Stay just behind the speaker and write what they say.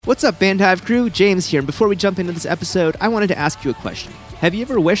What's up, Bandhive crew? James here, and before we jump into this episode, I wanted to ask you a question. Have you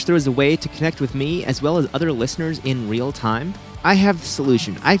ever wished there was a way to connect with me as well as other listeners in real time? I have the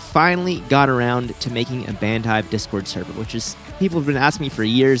solution. I finally got around to making a Bandhive Discord server, which is people have been asking me for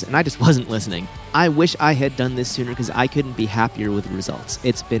years, and I just wasn't listening. I wish I had done this sooner because I couldn't be happier with the results.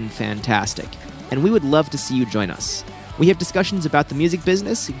 It's been fantastic, and we would love to see you join us. We have discussions about the music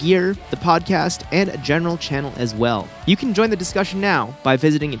business, gear, the podcast, and a general channel as well. You can join the discussion now by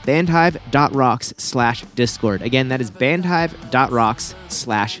visiting bandhive.rocks/discord. Again, that is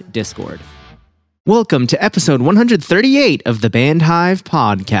bandhive.rocks/discord. Welcome to episode 138 of the Bandhive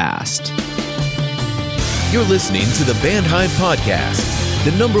Podcast. You're listening to the Bandhive Podcast,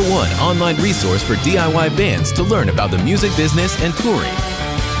 the #1 online resource for DIY bands to learn about the music business and touring.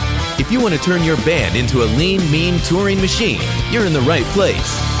 If you want to turn your band into a lean, mean touring machine, you're in the right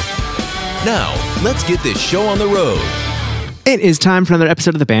place. Now, let's get this show on the road. It is time for another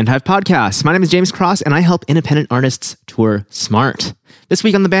episode of the Bandhive Podcast. My name is James Cross, and I help independent artists tour smart. This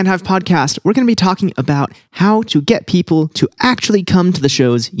week on the Bandhive Podcast, we're going to be talking about how to get people to actually come to the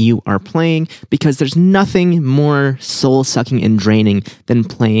shows you are playing, because there's nothing more soul-sucking and draining than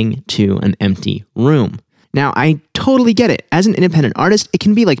playing to an empty room. Now, I totally get it. As an independent artist, it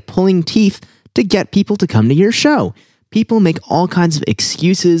can be like pulling teeth to get people to come to your show. People make all kinds of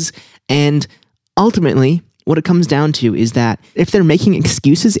excuses, and ultimately, what it comes down to is that if they're making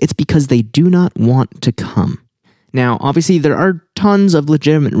excuses, it's because they do not want to come. Now, obviously, there are tons of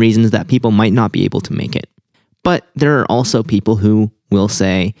legitimate reasons that people might not be able to make it. But there are also people who will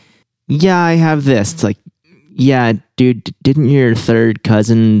say, yeah, I have this. It's like, yeah, dude, didn't your third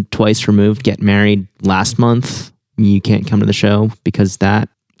cousin twice removed get married last month? You can't come to the show because that?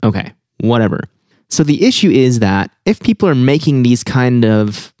 Okay, whatever. So the issue is that if people are making these kind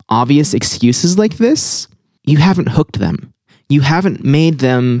of obvious excuses like this, you haven't hooked them. You haven't made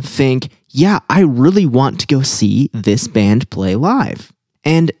them think, yeah, I really want to go see this band play live.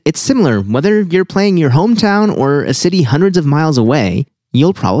 And it's similar, whether you're playing your hometown or a city hundreds of miles away,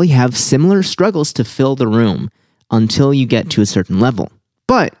 you'll probably have similar struggles to fill the room until you get to a certain level.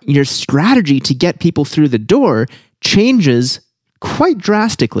 But your strategy to get people through the door changes quite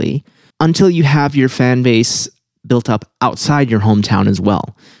drastically until you have your fan base built up outside your hometown as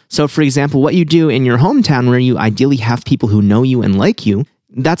well. So for example, what you do in your hometown where you ideally have people who know you and like you,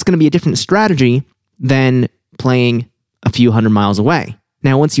 that's going to be a different strategy than playing a few hundred miles away.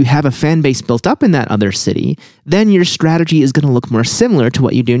 Now, once you have a fan base built up in that other city, then your strategy is going to look more similar to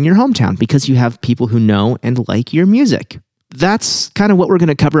what you do in your hometown because you have people who know and like your music. That's kind of what we're going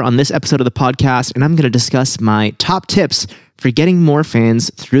to cover on this episode of the podcast, and I'm going to discuss my top tips for getting more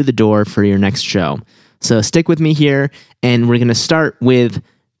fans through the door for your next show. So stick with me here, and we're going to start with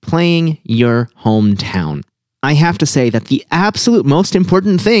playing your hometown. I have to say that the absolute most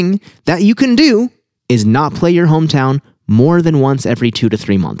important thing that you can do is not play your hometown more than once every 2 to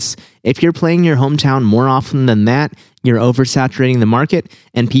 3 months. If you're playing your hometown more often than that, you're oversaturating the market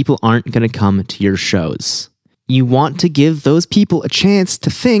and people aren't going to come to your shows. You want to give those people a chance to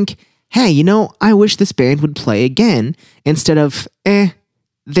think, hey, you know, I wish this band would play again, instead of,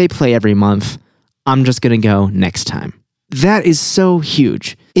 they play every month. I'm just going to go next time. That is so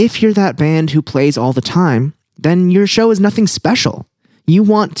huge. If you're that band who plays all the time, then your show is nothing special. You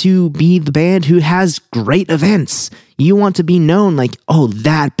want to be the band who has great events. You want to be known like, oh,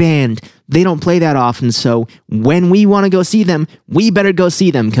 that band, they don't play that often, so when we want to go see them, we better go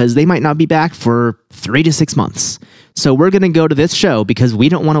see them because they might not be back for 3 to 6 months. So we're going to go to this show because we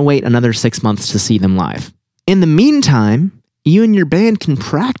don't want to wait another 6 months to see them live. In the meantime, you and your band can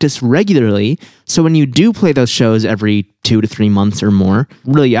practice regularly, so when you do play those shows every 2 to 3 months or more,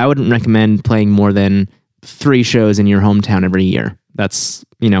 really, I wouldn't recommend playing more than 3 shows in your hometown every year. That's,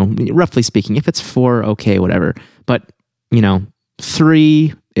 roughly speaking. If it's 4, okay, whatever. But,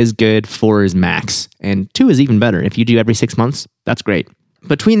 3 is good, 4 is max, and 2 is even better. If you do every 6 months, that's great.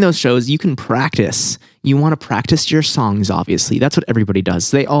 Between those shows, you can practice. You want to practice your songs, obviously. That's what everybody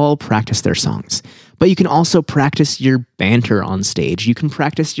does. They all practice their songs. But you can also practice your banter on stage. You can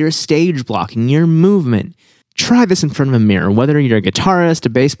practice your stage blocking, your movement. Try this in front of a mirror, whether you're a guitarist, a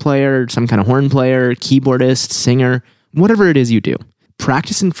bass player, some kind of horn player, keyboardist, singer, whatever it is you do.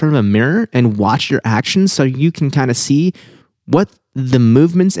 Practice in front of a mirror and watch your actions so you can kind of see what the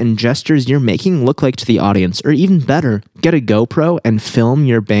movements and gestures you're making look like to the audience. Or even better, get a GoPro and film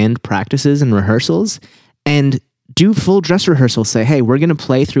your band practices and rehearsals and do full dress rehearsals. Say, hey, we're going to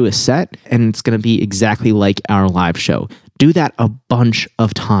play through a set and it's going to be exactly like our live show. Do that a bunch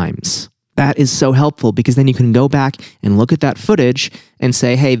of times. That is so helpful because then you can go back and look at that footage and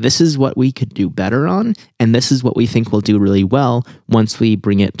say, hey, this is what we could do better on, and this is what we think will do really well once we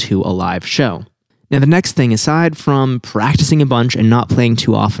bring it to a live show. Now, the next thing, aside from practicing a bunch and not playing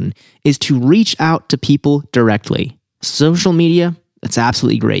too often, is to reach out to people directly. Social media, that's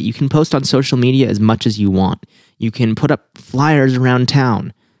absolutely great. You can post on social media as much as you want. You can put up flyers around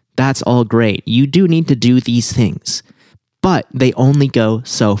town. That's all great. You do need to do these things, but they only go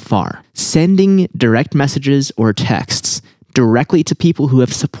so far. Sending direct messages or texts directly to people who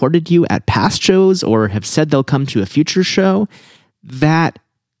have supported you at past shows or have said they'll come to a future show, that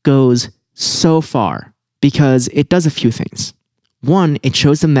goes so far because it does a few things. One, it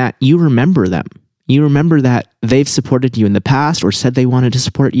shows them that you remember them. You remember that they've supported you in the past or said they wanted to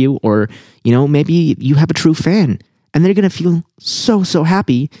support you, or, maybe you have a true fan and they're going to feel so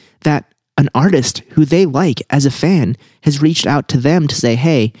happy that an artist who they like as a fan has reached out to them to say,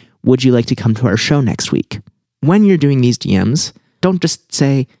 hey, would you like to come to our show next week? When you're doing these DMs, don't just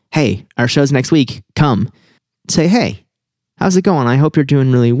say, hey, our show's next week, come. Say, hey, how's it going? I hope you're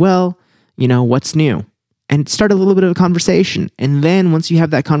doing really well. What's new? And start a little bit of a conversation. And then once you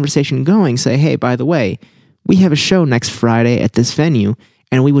have that conversation going, say, hey, by the way, we have a show next Friday at this venue,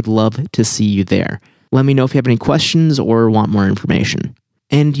 and we would love to see you there. Let me know if you have any questions or want more information.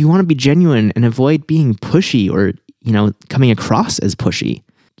 And you want to be genuine and avoid being pushy or, coming across as pushy.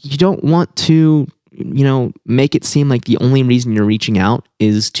 You don't want to, make it seem like the only reason you're reaching out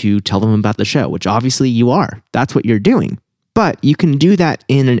is to tell them about the show, which obviously you are. That's what you're doing. But you can do that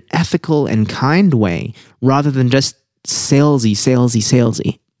in an ethical and kind way rather than just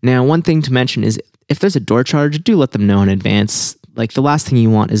salesy. Now, one thing to mention is if there's a door charge, do let them know in advance. Like, the last thing you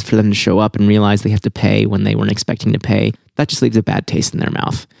want is for them to show up and realize they have to pay when they weren't expecting to pay. That just leaves a bad taste in their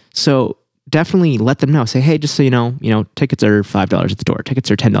mouth. So definitely let them know. Say, hey, just so you know, tickets are $5 at the door.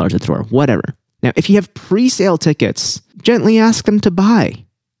 Tickets are $10 at the door, whatever. Now, if you have pre-sale tickets, gently ask them to buy.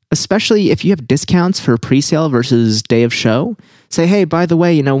 Especially if you have discounts for pre-sale versus day of show. Say, hey, by the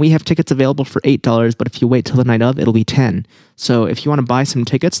way, we have tickets available for $8, but if you wait till the night of, it'll be $10. So if you want to buy some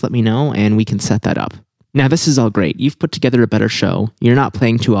tickets, let me know and we can set that up. Now, this is all great. You've put together a better show. You're not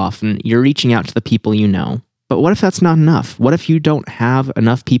playing too often. You're reaching out to the people you know. But what if that's not enough? What if you don't have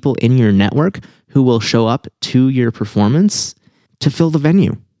enough people in your network who will show up to your performance to fill the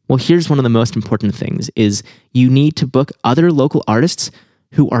venue? Well, here's one of the most important things is you need to book other local artists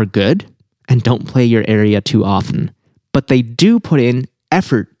who are good and don't play your area too often. But they do put in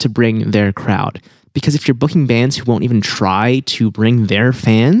effort to bring their crowd. Because if you're booking bands who won't even try to bring their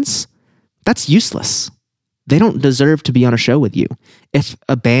fans, that's useless. They don't deserve to be on a show with you. If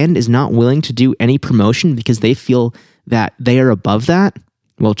a band is not willing to do any promotion because they feel that they are above that,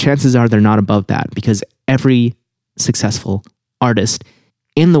 well, chances are they're not above that because every successful artist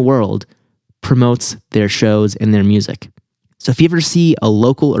in the world promotes their shows and their music. So if you ever see a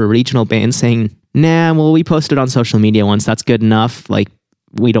local or regional band saying, nah, well, we posted on social media once, that's good enough, like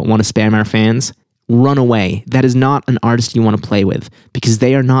we don't want to spam our fans, run away. That is not an artist you want to play with because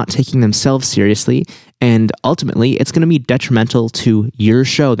they are not taking themselves seriously, and ultimately it's going to be detrimental to your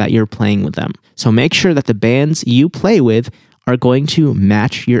show that you're playing with them. So make sure that the bands you play with are going to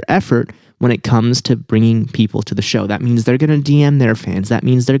match your effort when it comes to bringing people to the show. That means they're going to DM their fans. That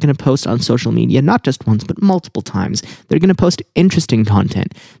means they're going to post on social media, not just once, but multiple times. They're going to post interesting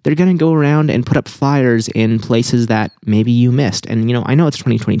content. They're going to go around and put up flyers in places that maybe you missed. And, I know it's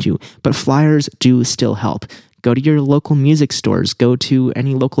 2022, but flyers do still help. Go to your local music stores. Go to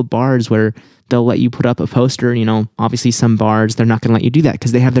any local bars where they'll let you put up a poster. Obviously some bars, they're not going to let you do that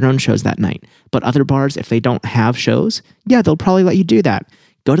because they have their own shows that night. But other bars, if they don't have shows, yeah, they'll probably let you do that.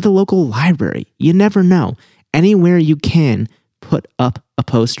 Go to the local library. You never know. Anywhere you can, put up a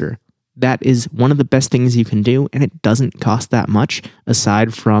poster. That is one of the best things you can do, and it doesn't cost that much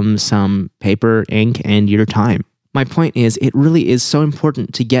aside from some paper, ink, and your time. My point is, it really is so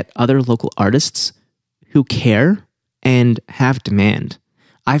important to get other local artists who care and have demand.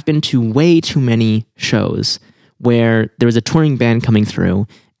 I've been to way too many shows where there was a touring band coming through,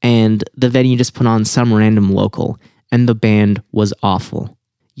 and the venue just put on some random local, and the band was awful.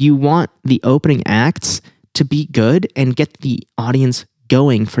 You want the opening acts to be good and get the audience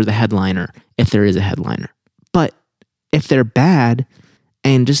going for the headliner, if there is a headliner. But if they're bad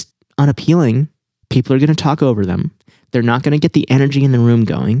and just unappealing, people are going to talk over them. They're not going to get the energy in the room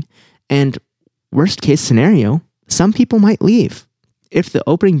going. And worst case scenario, some people might leave. If the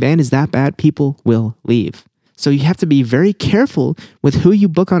opening band is that bad, people will leave. So you have to be very careful with who you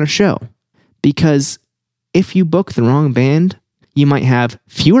book on a show. Because if you book the wrong band, you might have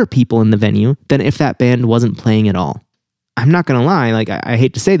fewer people in the venue than if that band wasn't playing at all. I'm not going to lie, I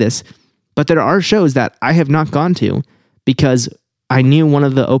hate to say this, but But there are shows that I have not gone to because I knew one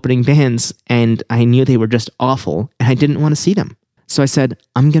of the opening bands and I knew they were just awful and I didn't want to see them. So I said,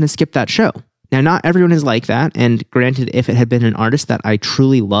 I'm going to skip that show. Now, not everyone is like that. And granted, if it had been an artist that I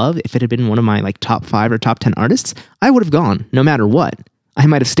truly love, if it had been one of my like top 5 or top 10 artists, I would have gone no matter what. I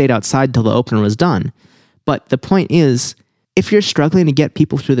might have stayed outside till the opener was done. But the point is, if you're struggling to get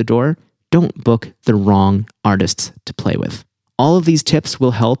people through the door, don't book the wrong artists to play with. All of these tips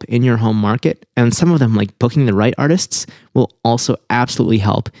will help in your home market, and some of them, like booking the right artists, will also absolutely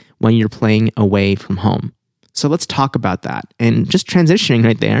help when you're playing away from home. So let's talk about that. And just transitioning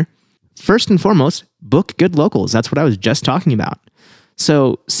right there, first and foremost, book good locals. That's what I was just talking about.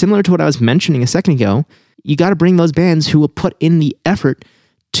 So similar to what I was mentioning a second ago, you got to bring those bands who will put in the effort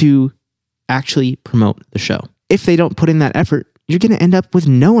to actually promote the show. If they don't put in that effort, you're going to end up with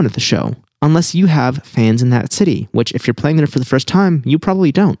no one at the show, unless you have fans in that city, which if you're playing there for the first time, you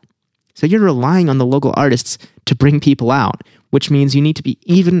probably don't. So you're relying on the local artists to bring people out, which means you need to be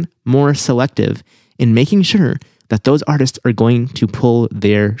even more selective in making sure that those artists are going to pull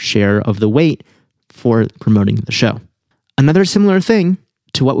their share of the weight for promoting the show. Another similar thing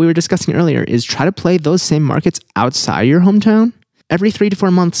to what we were discussing earlier is try to play those same markets outside your hometown every 3 to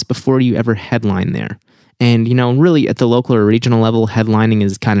 4 months before you ever headline there. And, really at the local or regional level, headlining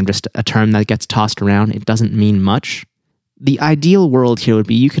is kind of just a term that gets tossed around. It doesn't mean much. The ideal world here would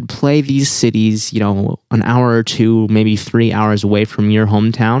be you could play these cities, an hour or 2, maybe 3 hours away from your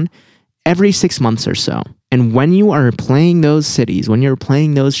hometown every 6 months or so. And when you are playing those cities, when you're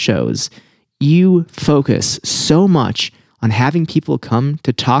playing those shows, you focus so much on having people come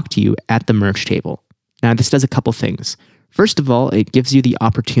to talk to you at the merch table. Now, this does a couple things. First of all, it gives you the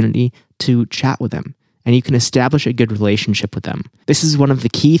opportunity to chat with them, and you can establish a good relationship with them. This is one of the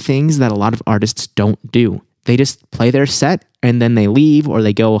key things that a lot of artists don't do. They just play their set and then they leave, or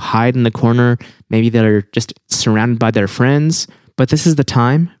they go hide in the corner. Maybe they're just surrounded by their friends. But this is the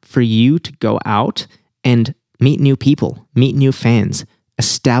time for you to go out and meet new people, meet new fans,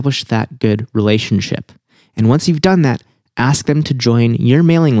 establish that good relationship. And once you've done that, ask them to join your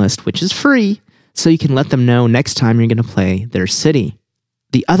mailing list, which is free, so you can let them know next time you're going to play their city.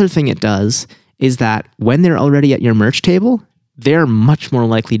 The other thing it does is that when they're already at your merch table, they're much more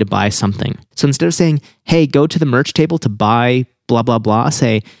likely to buy something. So instead of saying, hey, go to the merch table to buy blah, blah, blah,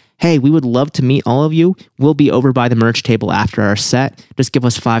 say, hey, we would love to meet all of you. We'll be over by the merch table after our set. Just give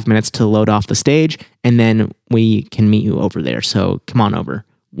us 5 minutes to load off the stage, and then we can meet you over there. So come on over.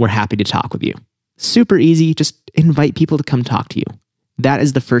 We're happy to talk with you. Super easy. Just invite people to come talk to you. That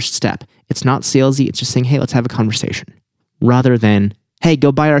is the first step. It's not salesy. It's just saying, hey, let's have a conversation. Rather than, hey,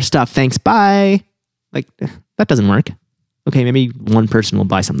 go buy our stuff. Thanks. Bye. Like, that doesn't work. Okay, maybe one person will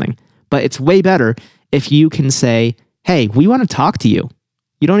buy something. But it's way better if you can say, hey, we want to talk to you.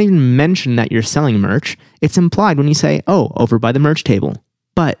 You don't even mention that you're selling merch. It's implied when you say, oh, over by the merch table.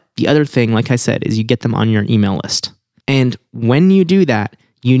 But the other thing, like I said, is you get them on your email list. And when you do that,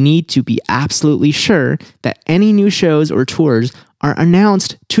 you need to be absolutely sure that any new shows or tours are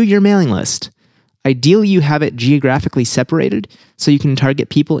announced to your mailing list. Ideally, you have it geographically separated so you can target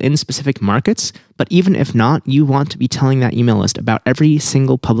people in specific markets. But even if not, you want to be telling that email list about every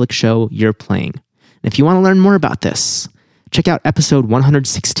single public show you're playing. And if you want to learn more about this, check out episode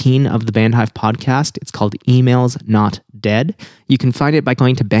 116 of the Bandhive podcast. It's called Emails Not Dead. You can find it by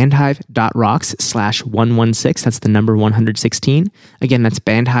going to bandhive.rocks/116. That's the number 116. Again, that's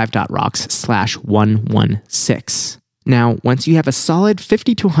bandhive.rocks/116. Now, once you have a solid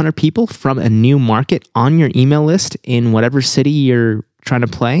 50 to 100 people from a new market on your email list in whatever city you're trying to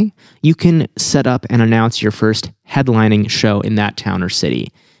play, you can set up and announce your first headlining show in that town or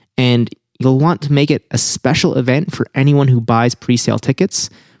city. And you'll want to make it a special event for anyone who buys pre-sale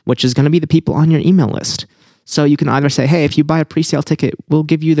tickets, which is going to be the people on your email list. So you can either say, hey, if you buy a pre-sale ticket, we'll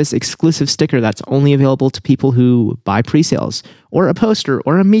give you this exclusive sticker that's only available to people who buy pre-sales, or a poster,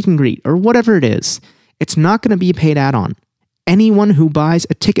 or a meet and greet, or whatever it is. It's not going to be a paid add-on. Anyone who buys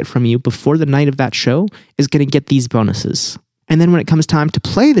a ticket from you before the night of that show is going to get these bonuses. And then when it comes time to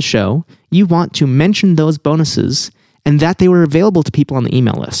play the show, you want to mention those bonuses and that they were available to people on the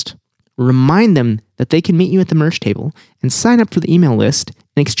email list. Remind them that they can meet you at the merch table and sign up for the email list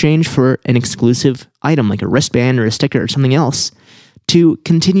in exchange for an exclusive item like a wristband or a sticker or something else to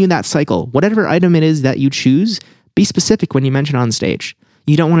continue that cycle. Whatever item it is that you choose, be specific when you mention it on stage.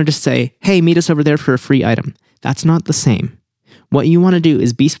 You don't want to just say, hey, meet us over there for a free item. That's not the same. What you want to do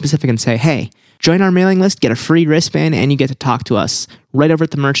is be specific and say, hey, join our mailing list, get a free wristband, and you get to talk to us right over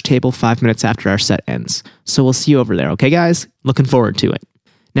at the merch table 5 minutes after our set ends. So we'll see you over there, okay, guys? Looking forward to it.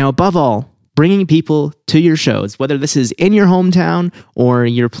 Now, above all, bringing people to your shows, whether this is in your hometown or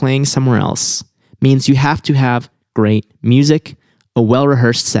you're playing somewhere else, means you have to have great music, a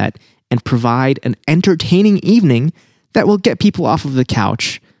well-rehearsed set, and provide an entertaining evening that will get people off of the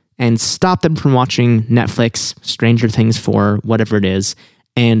couch and stop them from watching Netflix, Stranger Things 4, whatever it is,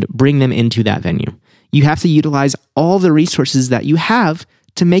 and bring them into that venue. You have to utilize all the resources that you have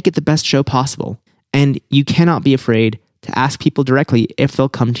to make it the best show possible. And you cannot be afraid to ask people directly if they'll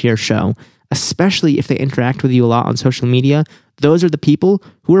come to your show, especially if they interact with you a lot on social media. Those are the people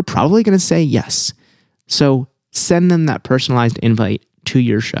who are probably going to say yes. So send them that personalized invite to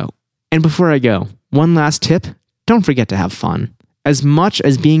your show. And before I go, one last tip, don't forget to have fun. As much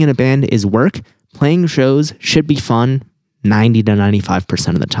as being in a band is work, playing shows should be fun 90 to 95%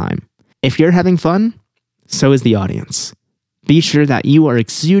 of the time. If you're having fun, so is the audience. Be sure that you are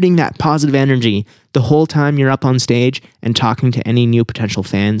exuding that positive energy the whole time you're up on stage and talking to any new potential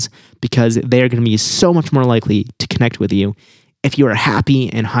fans, because they are going to be so much more likely to connect with you if you are happy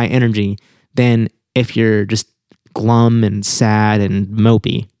and high energy than if you're just glum and sad and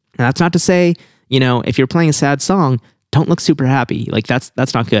mopey. Now, that's not to say, if you're playing a sad song, don't look super happy. Like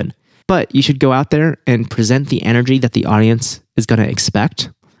that's not good. But you should go out there and present the energy that the audience is going to expect.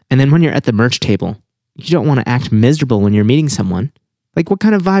 And then when you're at the merch table, you don't want to act miserable when you're meeting someone. Like, what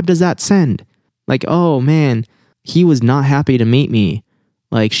kind of vibe does that send? Like, oh man, he was not happy to meet me.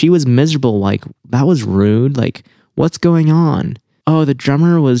 Like, she was miserable. Like, that was rude. Like, what's going on? Oh, the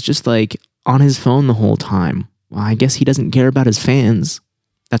drummer was just like on his phone the whole time. Well, I guess he doesn't care about his fans.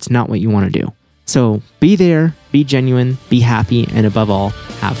 That's not what you want to do. So be there, be genuine, be happy, and above all,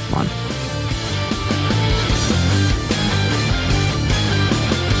 have fun.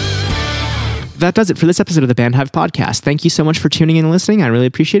 That does it for this episode of the Band Hive Podcast. Thank you so much for tuning in and listening. I really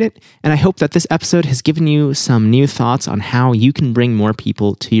appreciate it. And I hope that this episode has given you some new thoughts on how you can bring more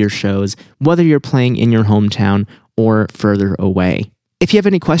people to your shows, whether you're playing in your hometown or further away. If you have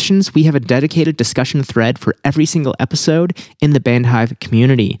any questions, we have a dedicated discussion thread for every single episode in the Band Hive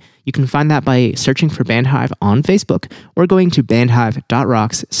community. You can find that by searching for Band Hive on Facebook or going to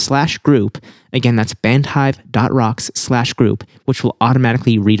bandhive.rocks/group. Again, that's bandhive.rocks/group, which will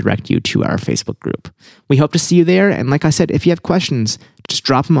automatically redirect you to our Facebook group. We hope to see you there. And like I said, if you have questions, just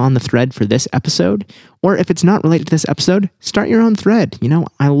drop them on the thread for this episode. Or if it's not related to this episode, start your own thread.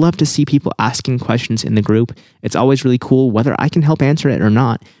 I love to see people asking questions in the group. It's always really cool, whether I can help answer it or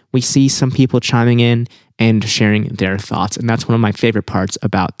not. We see some people chiming in and sharing their thoughts. And that's one of my favorite parts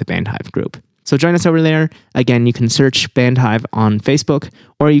about the Band Hive group. So join us over there. Again, you can search Band Hive on Facebook,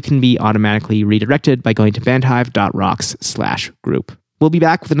 or you can be automatically redirected by going to bandhive.rocks/group. We'll be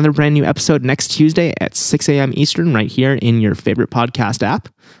back with another brand new episode next Tuesday at 6 a.m. Eastern, right here in your favorite podcast app.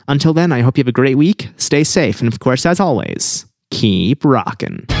 Until then, I hope you have a great week. Stay safe. And of course, as always, keep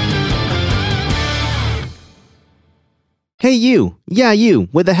rocking. Hey, you. Yeah, you,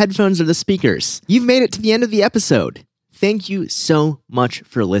 with the headphones or the speakers. You've made it to the end of the episode. Thank you so much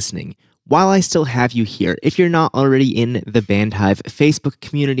for listening. While I still have you here, if you're not already in the Band Hive Facebook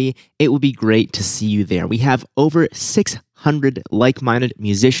community, it would be great to see you there. We have over 600 like-minded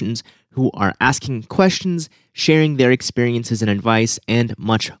musicians who are asking questions, sharing their experiences and advice, and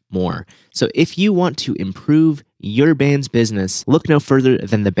much more. So if you want to improve your band's business, look no further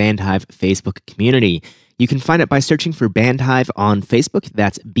than the Band Hive Facebook community. You can find it by searching for Band Hive on Facebook,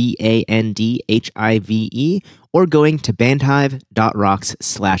 that's BANDHIVE, or going to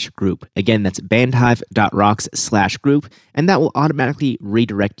bandhive.rocks/group. Again, that's bandhive.rocks/group, and that will automatically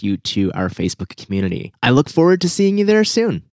redirect you to our Facebook community. I look forward to seeing you there soon.